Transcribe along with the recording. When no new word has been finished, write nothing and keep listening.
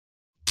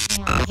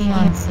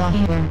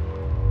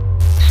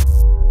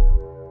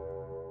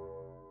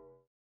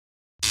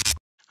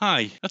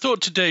Hi, I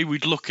thought today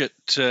we'd look at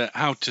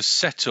how to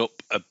set up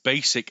a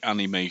basic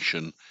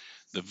animation,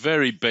 the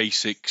very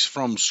basics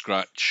from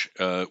scratch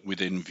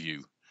within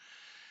VUE.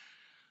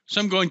 So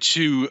I'm going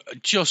to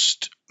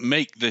just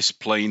make this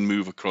plane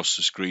move across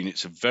the screen.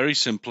 It's a very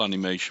simple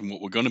animation.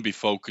 What we're going to be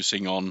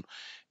focusing on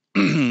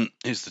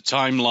is the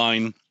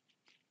timeline,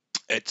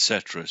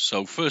 etc.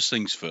 So first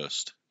things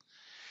first.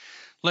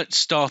 Let's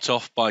start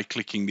off by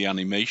clicking the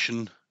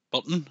animation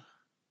button.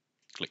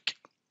 Click.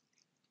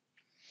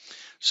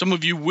 Some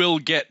of you will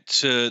get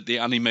the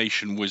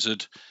animation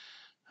wizard.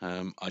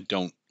 I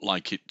don't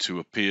like it to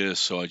appear,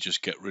 so I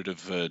just get rid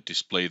of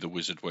display the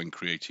wizard when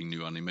creating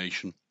new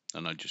animation,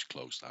 and I just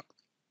close that.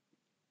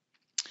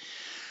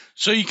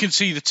 So you can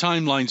see the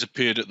timelines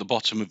appeared at the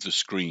bottom of the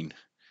screen.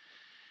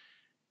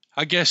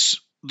 I guess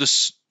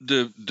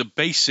the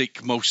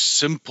basic, most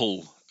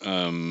simple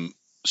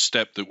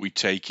step that we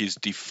take is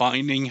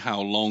defining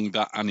how long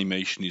that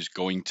animation is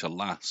going to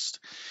last.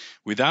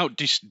 Without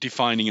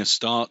defining a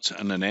start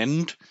and an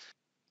end,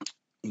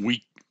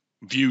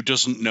 VUE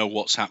doesn't know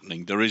what's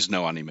happening. There is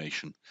no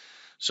animation.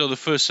 So the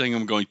first thing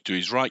I'm going to do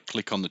is right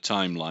click on the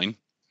timeline,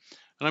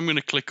 and I'm going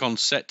to click on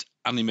Set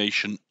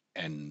Animation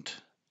End.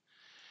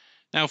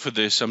 Now for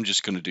this, I'm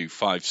just going to do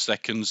 5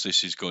 seconds.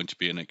 This is going to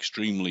be an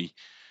extremely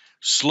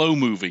slow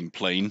moving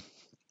plane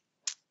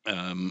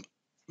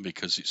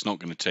because it's not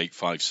going to take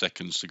 5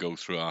 seconds to go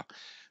through our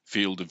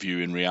field of view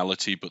in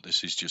reality, but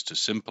this is just a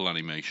simple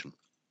animation.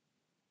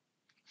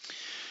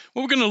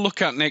 What we're going to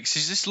look at next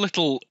is this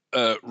little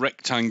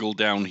rectangle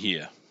down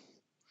here.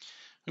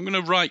 I'm going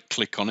to right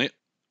click on it,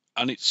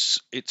 and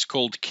it's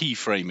called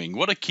keyframing.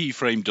 What a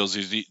keyframe does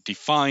is it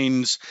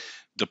defines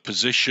the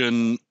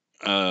position,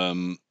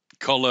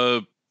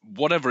 color,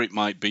 whatever it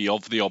might be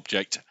of the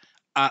object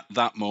at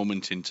that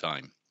moment in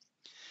time.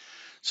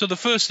 So the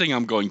first thing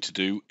I'm going to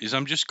do is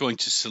I'm just going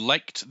to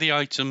select the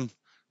item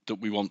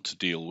that we want to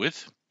deal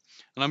with,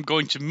 and I'm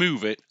going to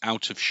move it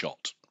out of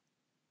shot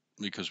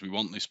because we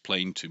want this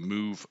plane to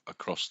move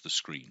across the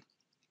screen.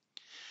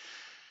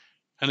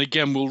 And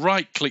again, we'll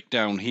right click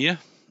down here,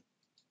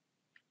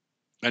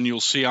 and you'll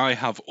see I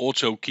have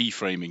auto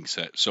keyframing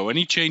set. So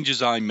any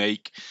changes I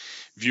make,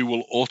 VUE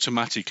will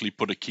automatically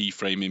put a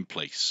keyframe in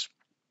place.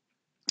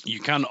 You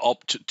can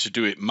opt to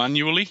do it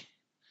manually,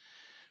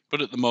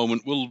 but at the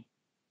moment,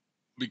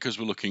 because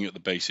we're looking at the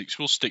basics,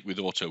 we'll stick with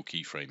auto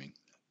keyframing.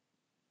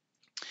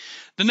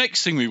 The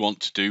next thing we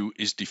want to do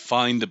is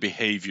define the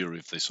behavior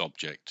of this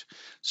object.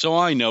 So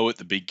I know at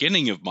the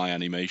beginning of my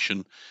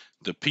animation,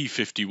 the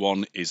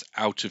P51 is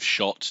out of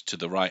shot to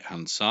the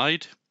right-hand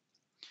side.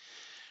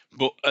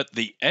 But at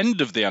the end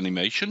of the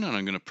animation, and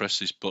I'm going to press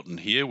this button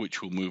here,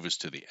 which will move us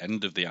to the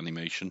end of the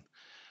animation,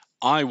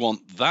 I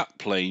want that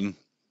plane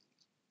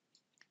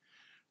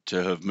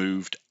to have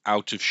moved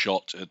out of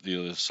shot at the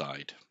other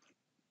side.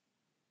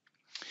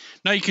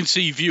 Now you can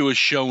see VUE has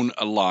shown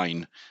a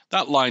line.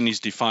 That line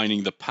is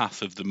defining the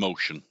path of the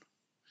motion.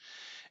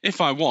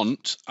 If I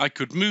want, I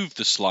could move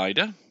the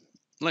slider.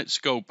 Let's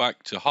go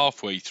back to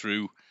halfway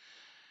through,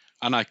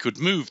 and I could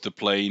move the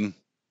plane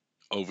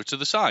over to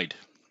the side.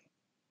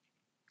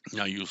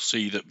 Now you'll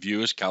see that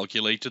VUE has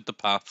calculated the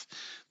path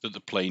that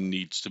the plane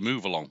needs to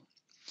move along.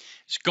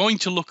 It's going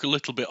to look a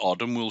little bit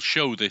odd, and we'll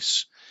show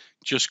this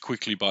just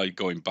quickly by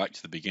going back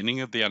to the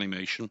beginning of the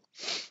animation.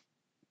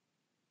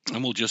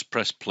 And we'll just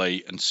press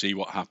play and see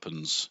what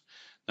happens.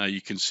 Now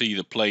you can see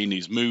the plane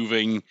is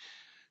moving,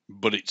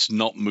 but it's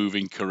not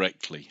moving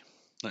correctly.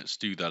 Let's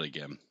do that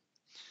again.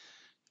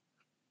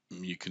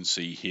 You can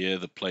see here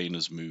the plane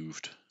has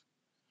moved.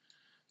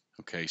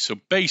 Okay, so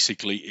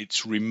basically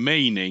it's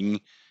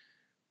remaining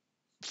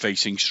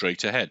facing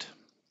straight ahead.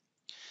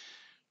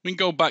 We can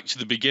go back to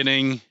the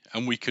beginning,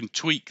 and we can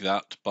tweak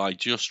that by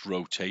just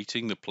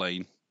rotating the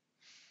plane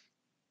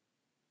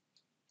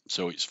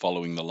so it's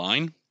following the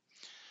line.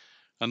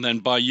 And then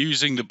by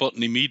using the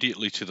button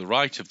immediately to the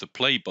right of the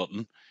play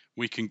button,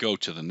 we can go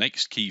to the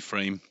next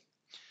keyframe.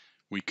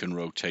 We can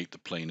rotate the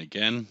plane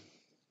again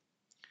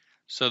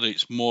so that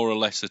it's more or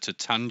less at a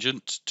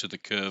tangent to the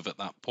curve at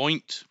that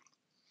point.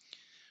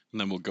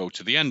 And then we'll go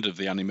to the end of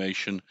the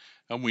animation,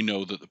 and we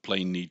know that the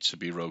plane needs to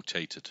be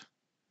rotated.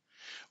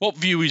 What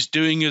VUE is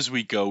doing as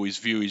we go is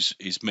VUE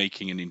is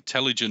making an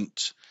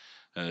intelligent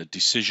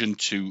decision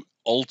to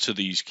alter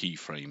these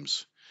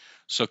keyframes.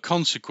 So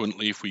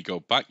consequently, if we go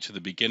back to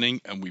the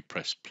beginning and we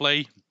press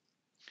play,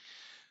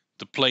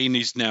 the plane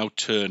is now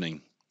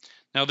turning.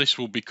 Now this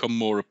will become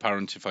more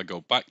apparent if I go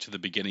back to the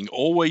beginning.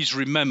 Always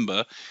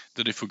remember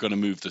that if we're going to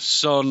move the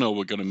sun or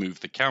we're going to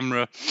move the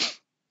camera,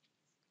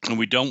 and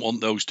we don't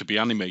want those to be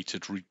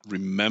animated,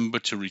 remember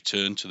to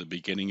return to the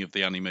beginning of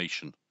the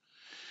animation.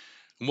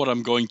 And what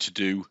I'm going to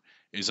do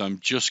is I'm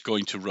just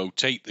going to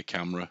rotate the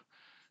camera.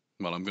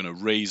 Well, I'm going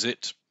to raise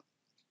it,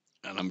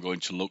 and I'm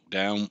going to look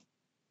down.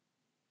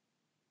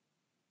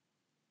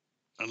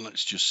 And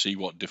let's just see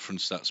what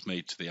difference that's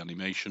made to the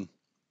animation.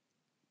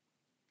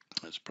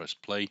 Let's press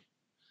play.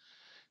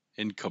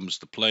 In comes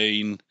the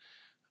plane.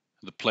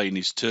 The plane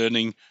is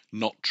turning,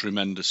 not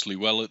tremendously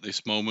well at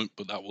this moment,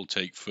 but that will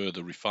take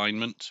further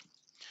refinement.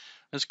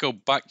 Let's go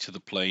back to the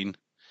plane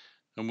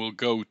and we'll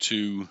go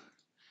to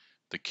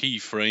the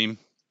keyframe,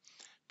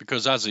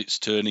 because as it's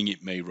turning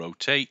it may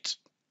rotate,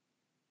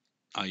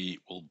 i.e. it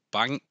will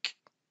bank.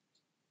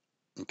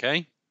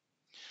 Okay,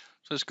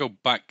 so let's go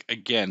back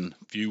again.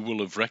 View will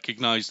have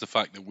recognized the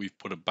fact that we've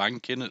put a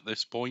bank in at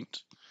this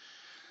point.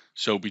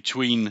 So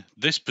between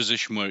this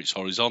position where it's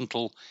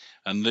horizontal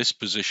and this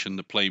position,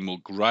 the plane will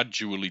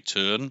gradually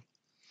turn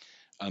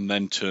and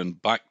then turn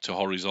back to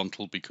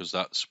horizontal, because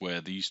that's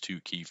where these two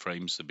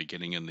keyframes, the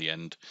beginning and the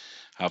end,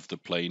 have the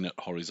plane at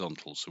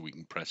horizontal. So we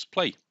can press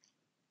play.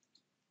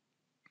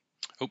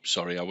 Oh,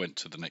 sorry, I went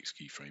to the next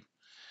keyframe.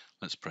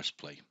 Let's press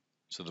play.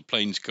 So the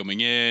plane's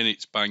coming in,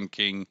 it's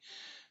banking,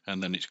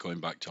 and then it's going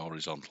back to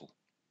horizontal.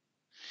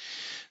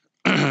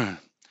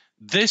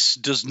 This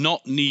does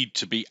not need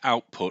to be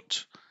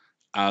output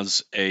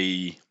as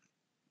an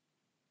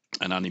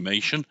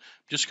animation. I'm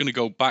just going to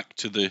go back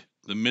to the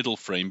middle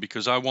frame,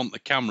 because I want the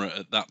camera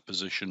at that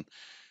position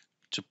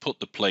to put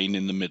the plane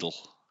in the middle.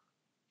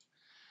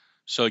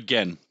 So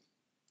again,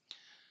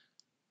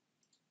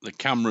 the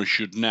camera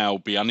should now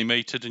be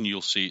animated, and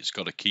you'll see it's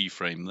got a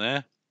keyframe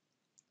there.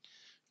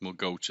 We'll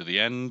go to the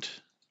end.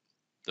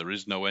 There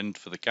is no end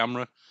for the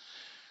camera,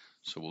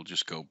 so we'll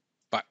just go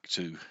back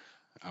to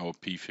our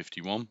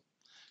P51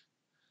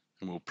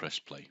 and we'll press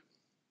play.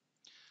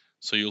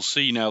 So you'll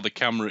see now the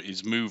camera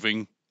is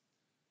moving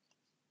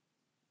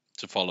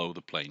to follow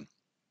the plane.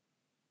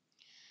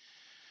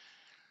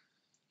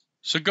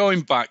 So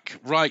going back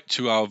right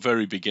to our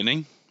very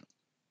beginning.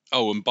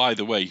 Oh, and by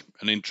the way,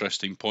 an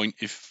interesting point,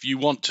 if you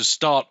want to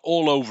start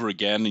all over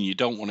again and you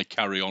don't want to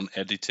carry on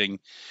editing,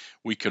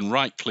 we can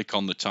right click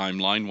on the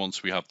timeline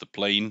once we have the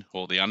plane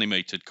or the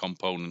animated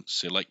component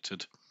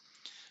selected,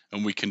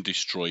 and we can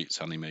destroy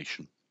its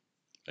animation.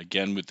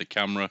 Again, with the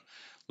camera,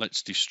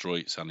 let's destroy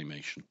its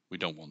animation. We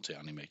don't want it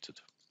animated.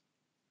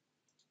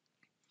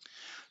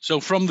 So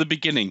from the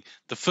beginning,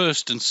 the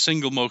first and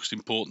single most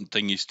important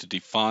thing is to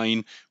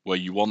define where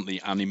you want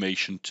the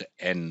animation to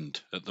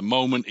end. At the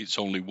moment, it's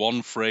only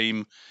one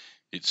frame.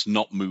 It's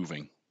not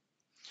moving.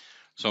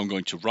 So I'm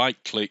going to right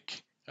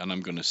click and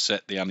I'm going to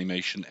set the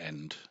animation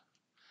end.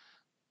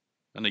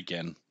 And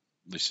again,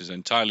 this is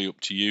entirely up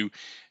to you.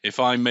 If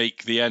I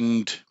make the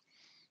end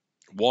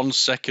 1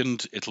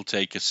 second, it'll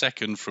take a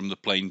second from the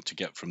plane to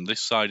get from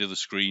this side of the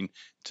screen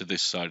to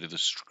this side of the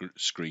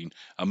screen.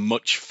 A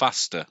much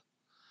faster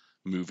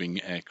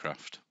moving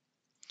aircraft.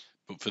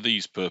 But for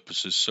these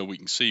purposes, so we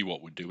can see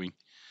what we're doing,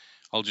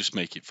 I'll just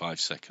make it 5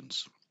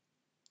 seconds.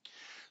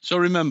 So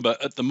remember,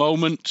 at the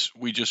moment,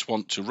 we just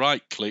want to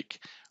right click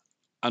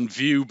and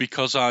view.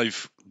 Because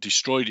I've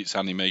destroyed its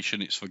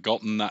animation, it's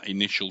forgotten that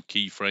initial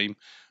keyframe.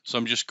 So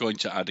I'm just going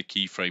to add a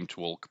keyframe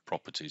to all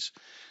properties.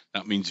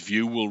 That means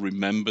view will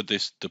remember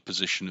the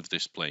position of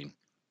this plane.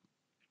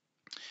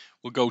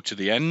 We'll go to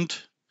the end,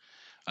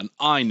 and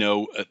I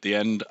know at the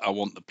end I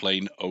want the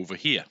plane over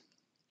here.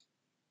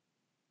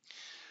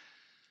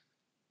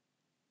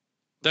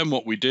 Then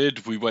what we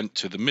did, we went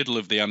to the middle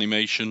of the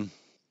animation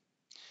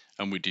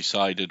and we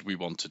decided we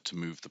wanted to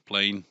move the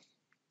plane.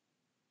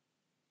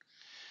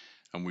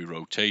 And we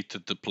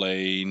rotated the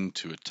plane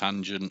to a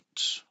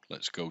tangent.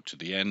 Let's go to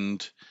the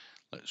end.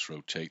 Let's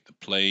rotate the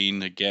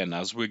plane. Again,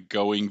 as we're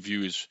going,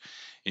 View is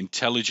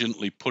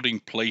intelligently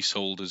putting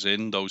placeholders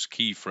in, those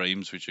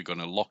keyframes which are going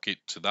to lock it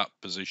to that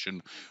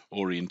position,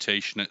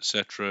 orientation,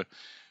 etc.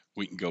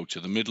 We can go to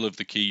the middle of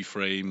the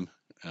keyframe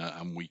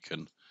and we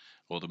can,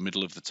 or the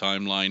middle of the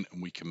timeline,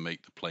 and we can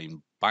make the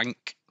plane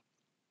bank.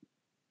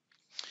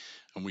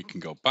 And we can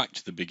go back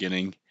to the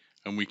beginning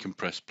and we can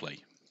press play.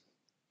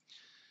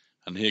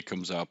 And here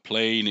comes our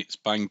plane, it's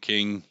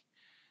banking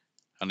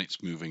and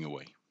it's moving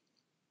away.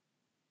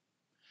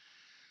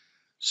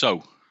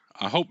 So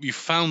I hope you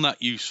found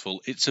that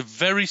useful. It's a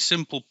very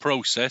simple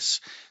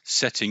process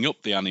setting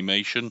up the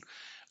animation.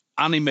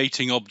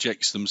 Animating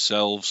objects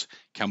themselves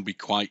can be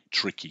quite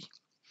tricky.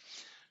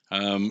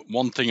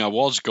 One thing I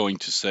was going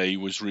to say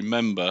was,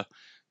 remember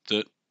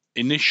that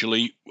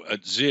initially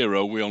at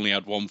 0 we only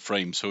had 1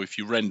 frame, so if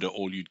you render,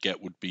 all you'd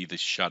get would be this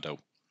shadow.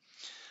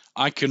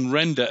 I can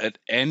render at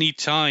any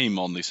time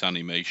on this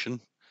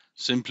animation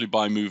simply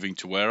by moving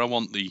to where I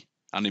want the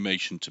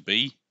animation to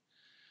be,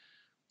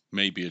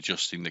 maybe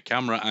adjusting the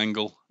camera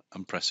angle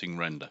and pressing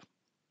render.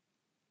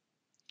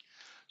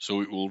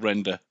 So it will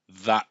render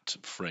that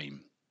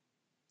frame.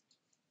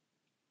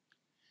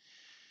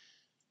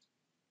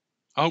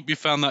 I hope you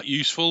found that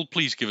useful.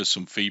 Please give us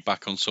some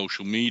feedback on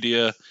social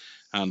media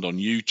and on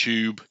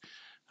YouTube.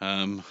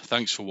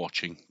 Thanks for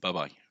watching.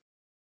 Bye-bye.